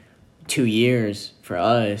 2 years for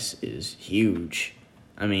us is huge.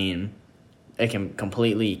 I mean, it can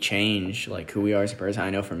completely change who we are as a person. I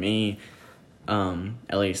know for me,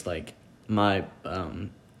 at least my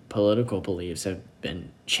political beliefs have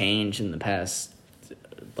been changed in the past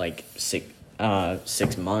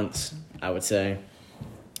 6 months, I would say.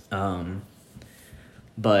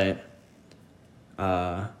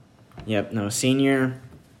 Senior,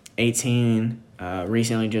 18,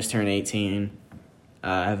 recently just turned 18.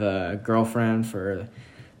 I have a girlfriend for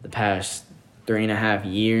the past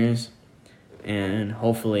 3.5 years, and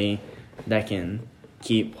hopefully that can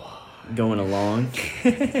keep going along.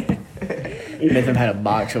 Nathan had a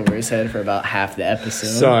box over his head for about half the episode.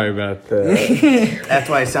 Sorry about that. That's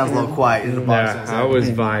why it sounds a little quiet. I was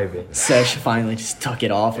vibing. Sesh finally just took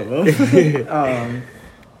it off of him.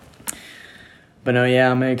 But no, yeah,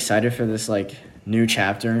 I'm excited for this new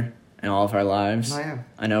chapter in all of our lives. Oh, yeah.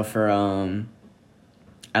 I know for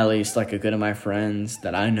at least a good of my friends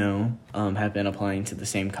that I know have been applying to the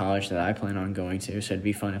same college that I plan on going to, so it'd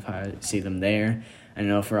be fun if I see them there. I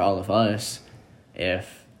know for all of us,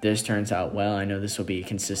 if this turns out well, I know this will be a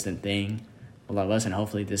consistent thing with a lot of us, and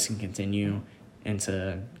hopefully this can continue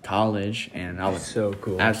into college. And I would so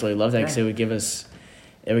cool. Absolutely love that because it would give us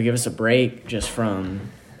a break just from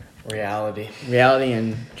reality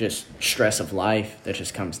and just stress of life that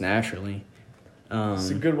just comes naturally. It's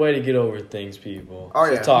a good way to get over things, people. Oh,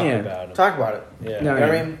 yeah. Talk about them. Talk about it. Yeah. No, I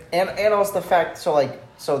mean, and also the fact, so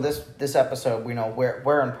this episode,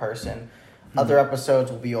 we're in person. Mm-hmm. Other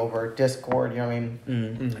episodes will be over Discord, you know what I mean?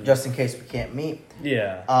 Mm-hmm. Just in case we can't meet.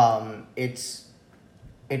 Yeah. It's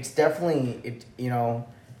definitely,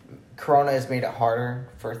 Corona has made it harder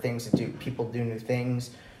for things to do, people do new things.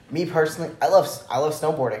 Me personally, I love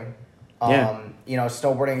snowboarding.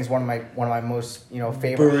 Snowboarding is one of my most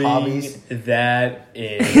favorite hobbies. That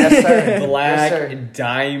is yes, sir. Black yes, sir.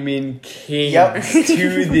 Diamond King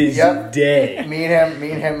to this day. Me and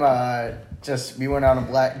him, we went on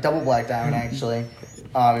a double black diamond actually,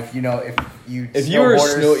 If you If you're a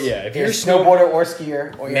snowboarder or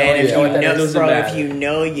skier, or Man, if you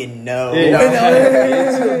know, you know.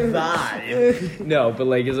 It's a vibe. No, but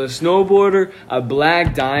like as a snowboarder, a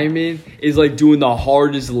black diamond is like doing the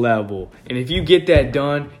hardest level, and if you get that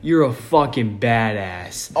done, you're a fucking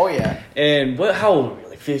badass. Oh yeah. And how old were we?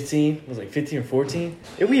 Like 15? It was like 15 or 14.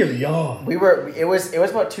 We were young. It was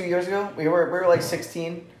about 2 years ago. We were like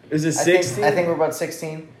 16. Is it 16? I think we were about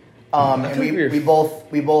 16. And we both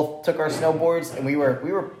took our snowboards, and we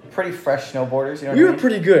were pretty fresh snowboarders. You know, we were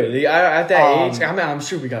pretty good at that age. I'm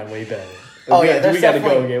sure we got way better. Oh we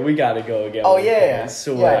yeah, we gotta go again. Oh yeah,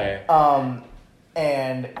 Swear. yeah.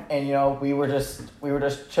 And you know, we were just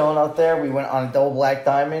chilling out there. We went on a double black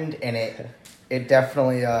diamond, and it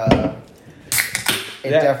definitely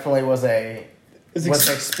definitely was an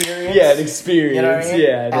experience. Yeah, an experience. You know what I mean?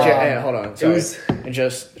 Yeah. Hold on. Sorry.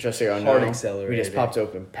 Just so you all know, accelerated. we just popped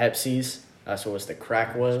open Pepsi's. That's what the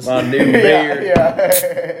crack was. My new beer.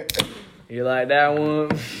 Yeah. You like that one?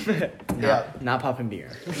 Not popping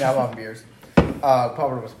beer. Not popping beers.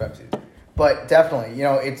 Popping was Pepsi. But definitely, you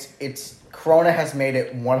know, it's Corona has made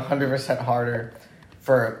it 100% harder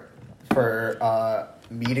for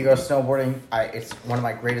me to go snowboarding. It's one of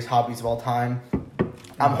my greatest hobbies of all time.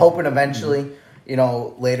 I'm hoping eventually, you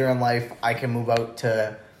know, later in life, I can move out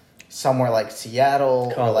to somewhere like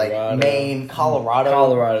Seattle or like Maine, Colorado.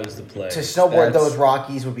 Colorodo's the place. To snowboard those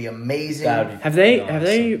Rockies would be amazing. Have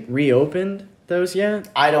they reopened those yet?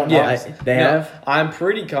 I don't know. Yeah, they have. I'm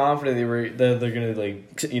pretty confident they're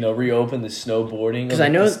gonna reopen the snowboarding because I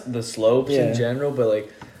know the slopes in general, but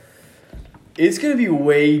like it's gonna be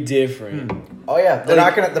way different. Oh yeah, they're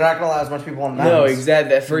not gonna allow as much people on the mountains. No,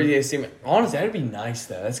 exactly. That honestly, that'd be nice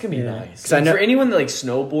though. That's gonna be nice. Because I know for anyone that like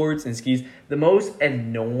snowboards and skis, the most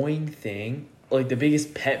annoying thing, like the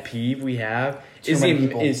biggest pet peeve we have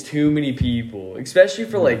is too many people. Especially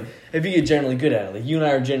for like if you get generally good at it. Like you and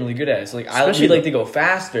I are generally good at it. So like we like to go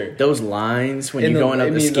faster. Those lines when you're going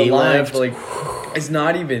up the ski lift, like it's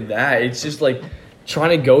not even that. It's just like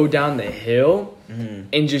trying to go down the hill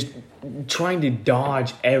and just trying to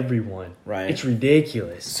dodge everyone. Right. It's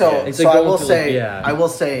ridiculous. So I will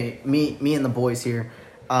say me and the boys here,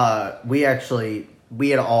 we had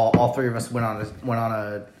all three of us went on a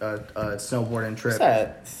snowboarding trip. What's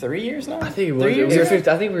that? 3 years now? I think it was.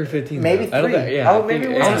 I think we were 15. Maybe though. three. Maybe it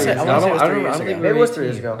was 3 years ago. Maybe it was 3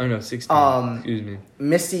 years ago. Oh no, 16. Excuse me.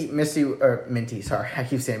 Minty. Sorry, I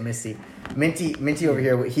keep saying Misty. Minty over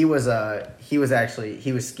here. He was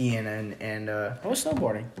skiing and. I was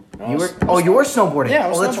snowboarding. You were snowboarding. Yeah, I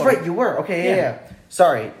was that's snowboarding. right. You were. Okay, yeah.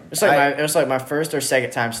 Sorry. It was like my first or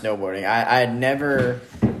second time snowboarding. I had never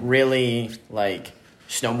really like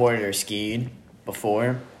snowboarded or skied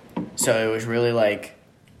before, so it was really like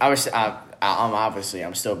I'm obviously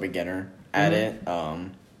I'm still a beginner at it.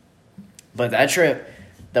 But that trip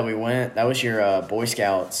that we went, that was your Boy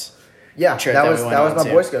Scouts. Yeah, that was my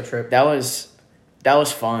Boy Scout trip. That was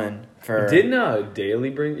fun. Didn't Daly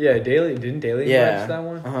bring? Yeah, didn't Daly watch that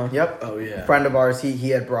one? Uh-huh. Yep. Oh yeah. Friend of ours, he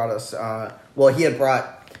had brought us. He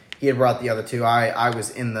had brought the other two. I was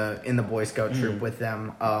in the Boy Scout troop with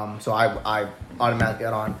them. So I automatically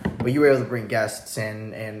got on. But you were able to bring guests,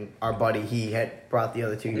 and our buddy, he had brought the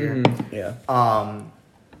other two here. Yeah.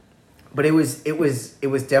 But it was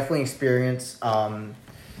definitely an experience. I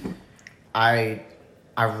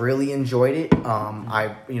really enjoyed it.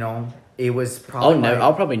 It was probably.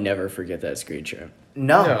 I'll probably never forget that ski trip.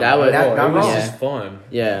 No, that was it was just fun.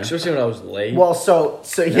 Yeah, especially when I was late. Well, so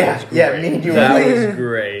yeah, me and you. That was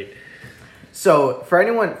great. So for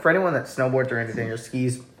anyone that snowboards or anything or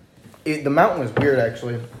skis, the mountain was weird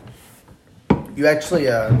actually. You actually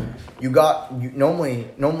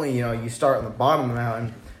normally you start on the bottom of the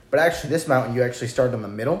mountain, but actually this mountain you actually started in the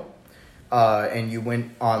middle, and you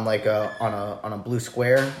went on like on a blue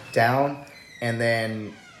square down, and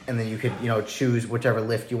then you could choose whichever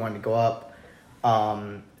lift you wanted to go up.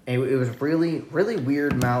 It was really, really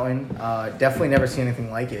weird mountain. Definitely never seen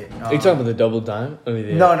anything like it. Are you talking about the double dime?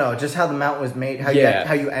 No, just how the mountain was made. How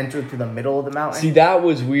you entered through the middle of the mountain. See, that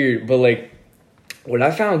was weird. But like, what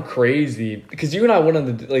I found crazy, because you and I went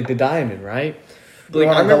on the diamond, right? Like,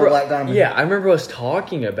 I remember, black diamond. Yeah, I remember us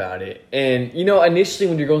talking about it, and initially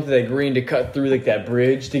when you're going through that green to cut through like that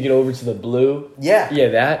bridge to get over to the blue. Yeah,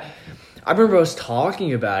 that. I remember us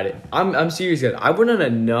talking about it. I'm serious, guys. I went on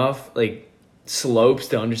enough slopes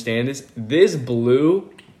to understand this. This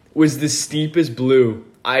blue was the steepest blue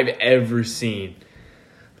I've ever seen.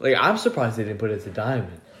 Like, I'm surprised they didn't put it as a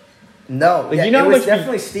diamond. No, it was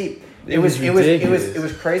definitely steep. It was ridiculous. It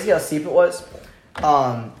was crazy how steep it was.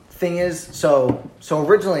 thing is, so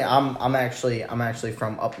originally I'm actually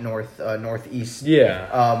from up north, northeast.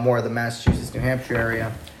 Yeah. More of the Massachusetts, New Hampshire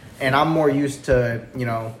area, and I'm more used to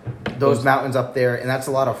those mountains up there, and that's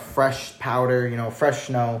a lot of fresh powder, fresh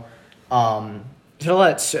snow. It's a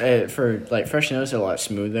lot for like fresh snow. It's a lot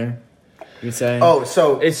smoother. You'd say. Oh,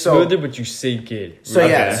 so it's smoother, but you sink it. So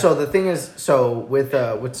yeah. So the thing is, with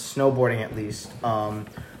snowboarding at least,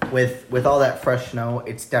 with all that fresh snow,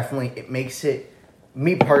 it makes it,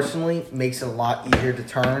 me personally, makes it a lot easier to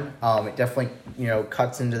turn. It definitely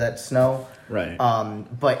cuts into that snow. Right.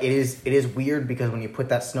 But it is weird because when you put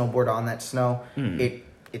that snowboard on that snow,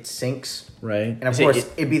 it sinks. Right. And of course,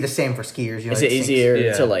 it'd be the same for skiers. Is it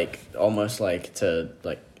easier to like almost like to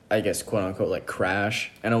like, I guess, quote unquote, like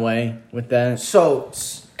crash in a way with that? So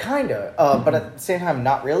kinda, but at the same time,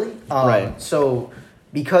 not really. Right. So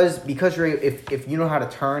because you're if you know how to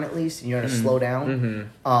turn at least, and you know how to slow down,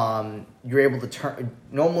 you're able to turn.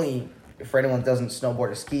 Normally, for anyone that doesn't snowboard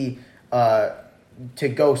or ski, to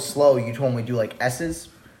go slow, you normally do like S's.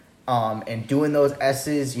 And doing those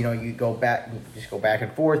S's, you go back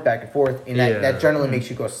and forth, and that generally makes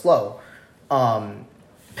you go slow.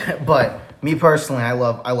 But me personally, I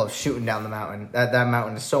love shooting down the mountain. That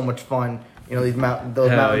mountain is so much fun. Those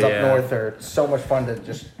mountains up north are so much fun to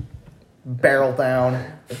just barrel down.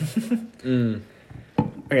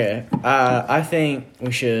 Okay, I think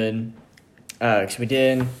we should, because we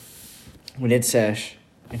did Sesh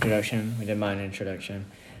introduction, we did mine introduction.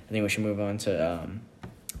 I think we should move on to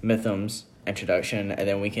Mythum's introduction, and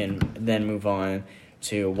then we can then move on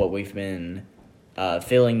to what we've been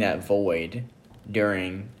filling that void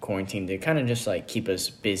during quarantine to kind of just like keep us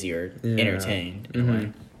busy or entertained in a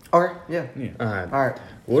way. Okay, yeah. All right.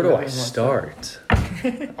 Where do I start?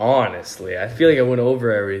 Honestly, I feel like I went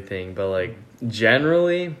over everything, but like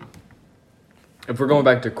generally, if we're going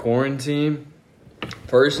back to quarantine,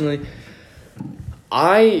 personally,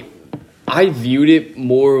 I viewed it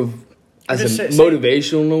more of as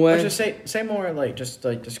motivational in a way. Just say more, like, just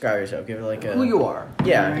like describe yourself. Give it like a... Who you are.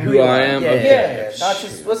 Yeah. Who I am. Yeah, okay. yeah. Not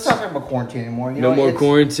just, let's not talk about quarantine anymore. No more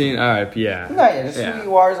quarantine. All right. Yeah. No, yeah. Just who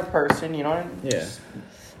you are as a person. You know what I mean? Yeah.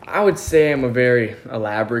 I would say I'm a very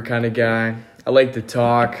elaborate kind of guy. I like to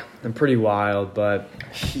talk. I'm pretty wild, but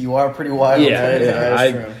you are pretty wild. Yeah, that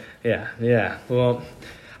is true. Yeah. Well,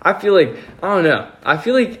 I feel like I don't know. I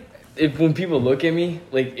feel like when people look at me,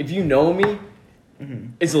 like if you know me.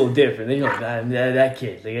 It's a little different. Then you're like that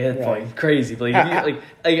kid, like that's like crazy. But like, if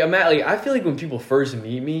you, I'm at, like I feel like when people first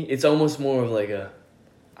meet me, it's almost more of like a,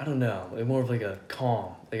 I don't know, like more of like a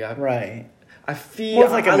calm. Like I feel more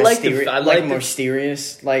of like a more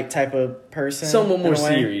mysterious like type of person. Somewhat more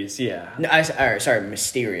serious, yeah. No, sorry,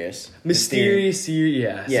 mysterious. Mysterious,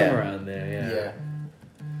 yeah, somewhere around there, yeah.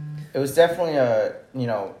 It was definitely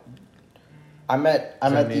I met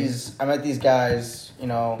these guys,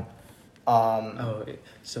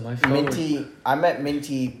 so my phone... I met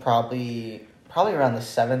Minty probably around the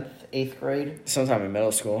 7th, 8th grade. Sometime in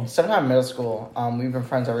middle school. We've been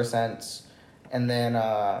friends ever since. And then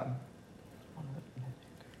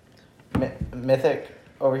Mythic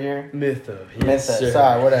over here. Mythic. Mythic.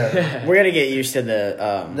 Sorry, whatever. We're gonna get used to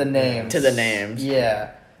the names. To the names.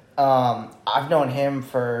 Yeah. I've known him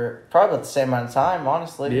for probably about the same amount of time,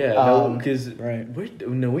 honestly. Yeah, because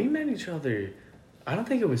we met each other. I don't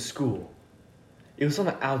think it was school. It was on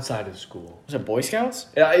the outside of school. Was it Boy Scouts?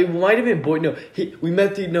 Yeah, it might have been we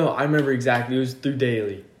met through. No, I remember exactly. It was through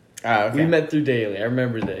Daily. Oh, okay. We met through Daily. I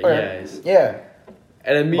remember that. Right. Yes. Yeah.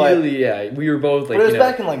 And immediately, we were both like. But it was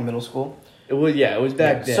back in like middle school. It was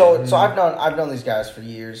back then. So I've known these guys for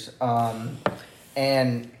years,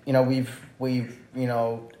 and we've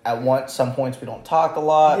at some points we don't talk a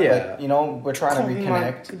lot. Yeah. But we're trying to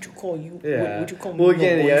reconnect. Could you call you? Yeah. Would you call me? Well,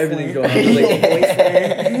 again, everything's going on.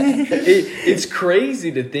 It's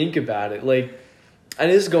crazy to think about it. Like,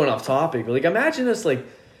 and this is going off topic, but like, imagine us like,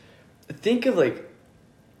 think of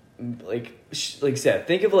Seth.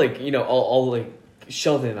 Think of all like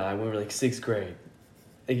Sheldon and I when we were like 6th grade.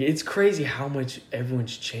 Like, it's crazy how much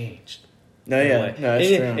everyone's changed. No, yeah, no, that's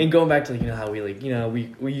true. And going back to how we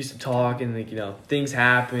we used to talk and things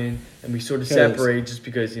happen and we sort of separate just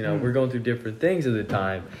because we're going through different things at the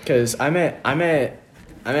time. Because I met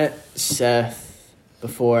Seth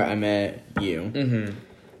before I met you,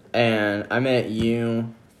 and I met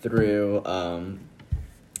you through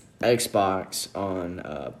Xbox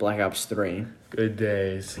on Black Ops 3. Good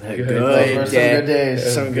days. Some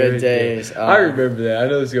good days. I remember that. I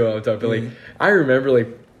know this is what I'm talking about. I remember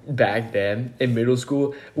back then in middle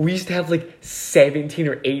school, we used to have like 17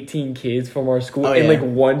 or 18 kids from our school Oh, in yeah. like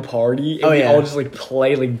one party, and we yeah. all just like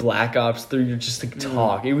play like Black Ops 3 or just like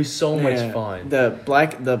talk. It was so much Yeah. fun. The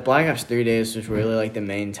Black Ops 3 days was really like the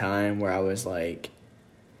main time where I was like,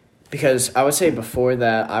 because I would say before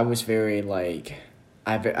that I was very like,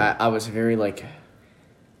 I was very like,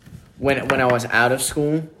 when I was out of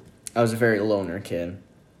school, I was a very loner kid,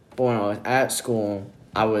 but when I was at school,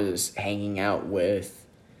 I was hanging out with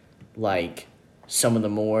like some of the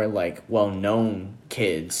more like well-known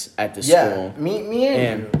kids at the school. Me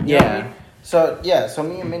and you. Yeah. So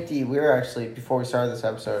me and Minty, we were actually, before we started this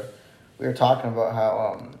episode, we were talking about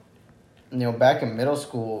how back in middle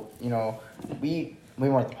school, we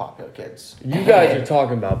weren't the popular kids. You guys are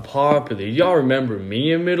talking about popular. Y'all remember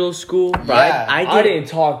me in middle school? Bro, yeah. I didn't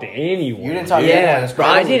talk to anyone. You didn't talk to anyone. Yeah, That's bro,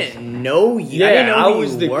 I crazy. didn't know you. Yeah, I didn't know I who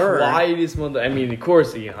was you the were. quietest mother. I mean, of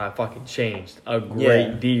course, I fucking changed a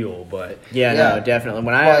great deal, but Yeah, Yeah. no, definitely.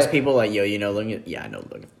 When I But- ask people like, yo, Logan? Yeah, I know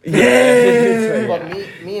Logan. yeah. But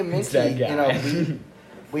me and Minty, that guy.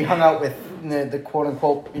 we hung out with the quote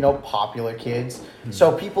unquote, popular kids. Mm-hmm.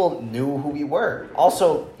 So people knew who we were.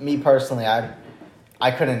 Also, me personally, I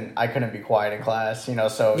couldn't be quiet in class,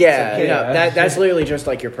 so Yeah, so that's literally just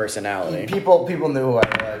like your personality. people knew who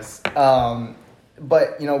I was.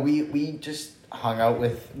 But we just hung out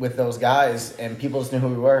with those guys, and people just knew who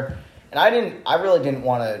we were. And I really didn't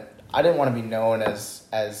want to be known as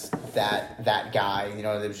that guy.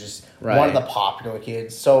 That was just one of the popular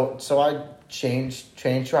kids. So I changed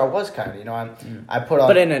who I was kind of. I put on,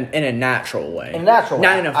 But in a natural way. In a natural way.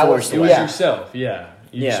 Not in a I was- forced It way. was Yeah. yourself, yeah.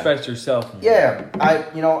 You Yeah. expressed yourself. More. Yeah,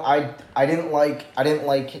 I didn't like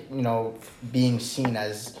being seen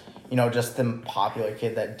as just the popular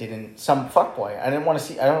kid that didn't some fuckboy. I don't want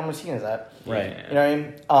to be seen as that. Right. You know what I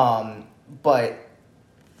mean? But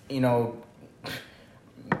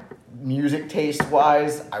music taste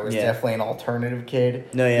wise, I was Yeah. definitely an alternative kid.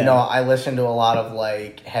 No, yeah. I listened to a lot of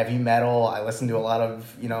like heavy metal. I listened to a lot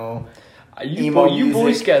of You emo Boy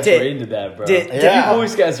music. Scouts Did- were into that, bro. did- Yeah. You Boy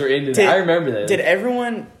Scouts were into that. I remember that. Did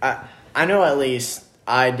everyone? I know at least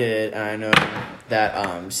I did, and I know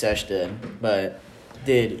that Sesh did. But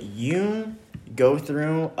did you go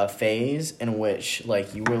through a phase in which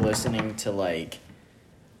like you were listening to like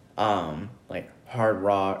hard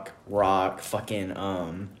rock,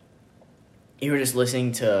 fucking you were just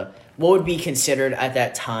listening to what would be considered at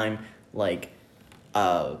that time like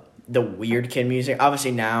the weird kid music?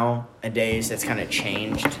 Obviously nowadays that's kind of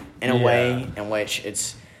changed in a way in which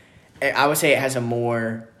I would say it has a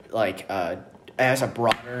more like it has a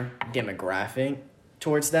broader demographic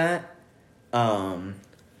towards that.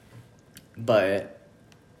 But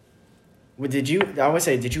did you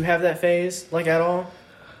have that phase like at all?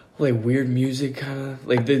 like weird music, kind of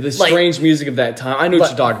like the strange music of that time. I know what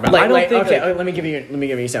you're talking about. Like, I don't think. okay, like, let me give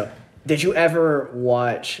you some. Did you ever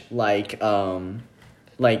watch like did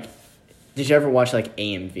you ever watch like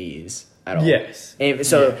AMVs at all? Yes.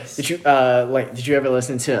 So Yes. did you ever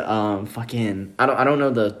listen to fucking I don't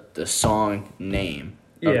know the song name.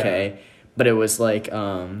 Yeah. Okay. But it was like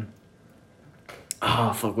oh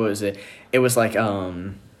fuck, what was it? It was like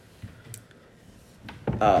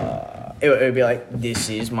it would be like, this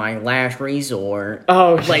is my last resort.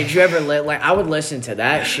 Oh, okay. Like, did you ever I would listen to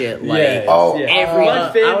that shit like Yeah. Oh, yeah. every My I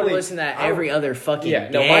would family- listen to that every other fucking Yeah,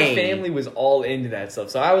 day. no, my family was all into that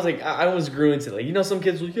stuff. So I was like, I almost grew into like, some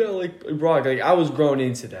kids were like rock. Like I was grown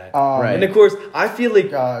into that. Right. And of course, I feel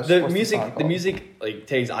like Gosh, the what's the song music, called? like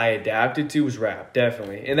taste I adapted to was rap,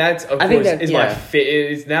 definitely. And that's of I think course that- is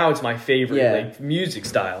yeah. it's my favorite Yeah. like music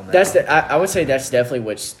style now. That's I would say that's definitely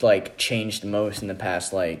what's like changed the most in the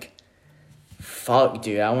past like fuck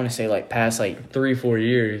dude, I want to say like past like 3-4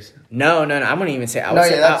 years. no, I wouldn't even say I would No,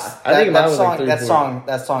 say yeah, that's I think that mine was, like, song. 3, That 4. song.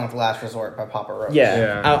 That song is "Last Resort" by Papa Roach. yeah.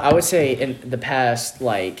 Yeah. I would say in the past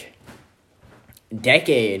like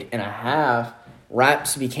decade and a half,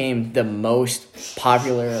 raps became the most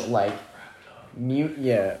popular like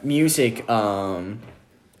music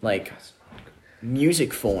like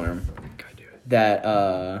music form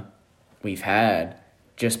that we've had,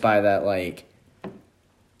 just by that like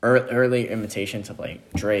early imitations of like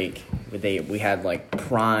Drake. We had like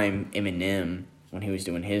prime Eminem when he was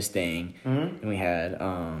doing his thing, and we had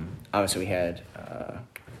obviously we had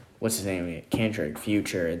what's his name, Kendrick,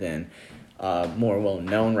 Future, then more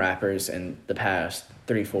well-known rappers in the past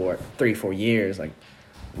 3-4 years like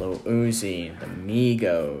Lil Uzi, the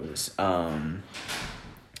Migos.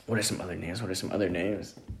 What are some other names?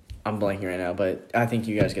 I'm blanking right now, but I think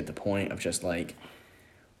you guys get the point of just like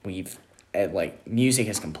music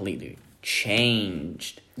has completely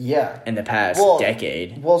changed Yeah. in the past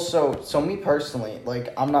decade. Well, so me personally,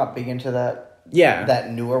 like, I'm not big into that. Yeah.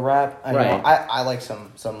 That newer rap. I know, Right. I like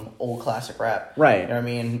some old classic rap. Right. You know what I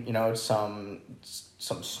mean? You know, some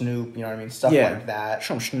Snoop. You know what I mean? Stuff Yeah. like that.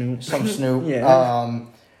 Some Snoop. Some Snoop. Yeah.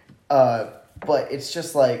 But it's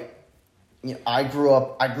just like, you know, I grew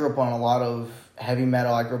up on a lot of heavy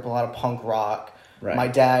metal. I grew up on a lot of punk rock. Right. My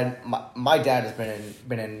dad has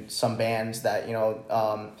been in some bands that, you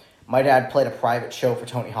know. My dad played a private show for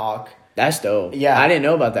Tony Hawk. That's dope. Yeah. I didn't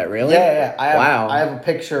know about that, really? Yeah. I Wow. have a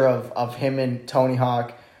picture of him and Tony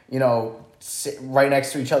Hawk, you know, sit right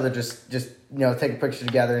next to each other, just you know, take a picture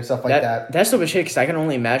together and stuff like that. That's dope as shit, because I can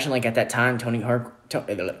only imagine, like, at that time, Tony Hawk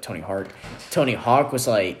was,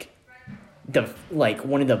 like,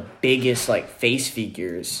 one of the biggest, like, face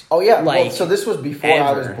figures. Oh yeah, like, well, so this was before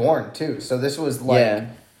I was ever. born too. So this was like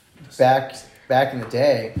back in the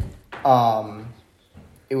day.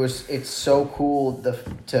 It's so cool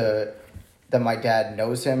that my dad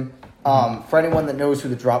knows him. For anyone that knows who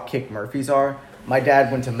the Dropkick Murphys are, my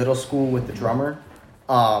dad went to middle school with the drummer.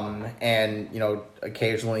 And, you know,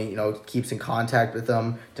 occasionally, you know, keeps in contact with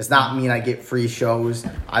them. Does not mean I get free shows.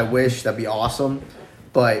 I wish, that'd be awesome.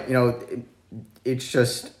 But, you know, it's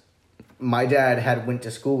just, my dad went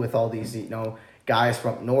to school with all these, you know, guys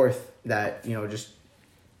from up north that, you know, just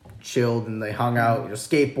chilled and they hung out, you know,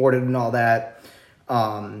 skateboarded and all that.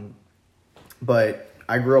 But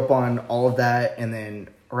I grew up on all of that, and then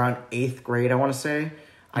around 8th grade, I want to say,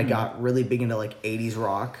 I got really big into, like, 80s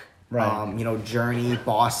rock. Right. You know, Journey,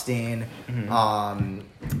 Boston,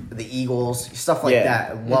 the Eagles, stuff like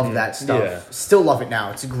that. I love that stuff. Yeah. Still love it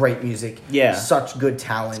now. It's great music. Yeah. Such good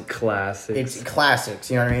talent. Classics. It's classics,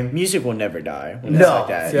 you know what I mean? Music will never die. When No. it's like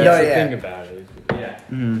that. See, that's No, the yeah. thing about it. Yeah.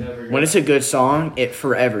 Never When it's a good song, it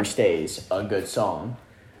forever stays a good song.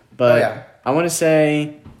 But yeah. I want to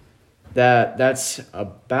say that that's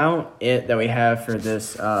about it that we have for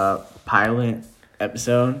this pilot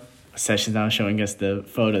episode. Sessions now showing us the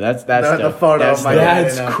photo. That's the dope. photo That's of my dope. dad.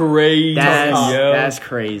 That's crazy. That's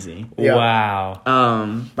crazy. Yeah. Wow.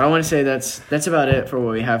 But I want to say that's about it for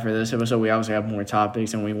what we have for this episode. We obviously have more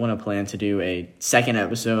topics, and we want to plan to do a second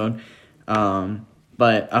episode.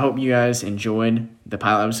 But I hope you guys enjoyed the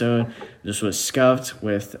pilot episode. This was Scuffed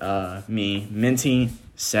with me, Minty,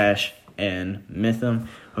 Sesh, and Mytham.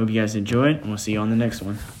 Hope you guys enjoyed, and we'll see you on the next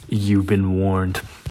one. You've been warned.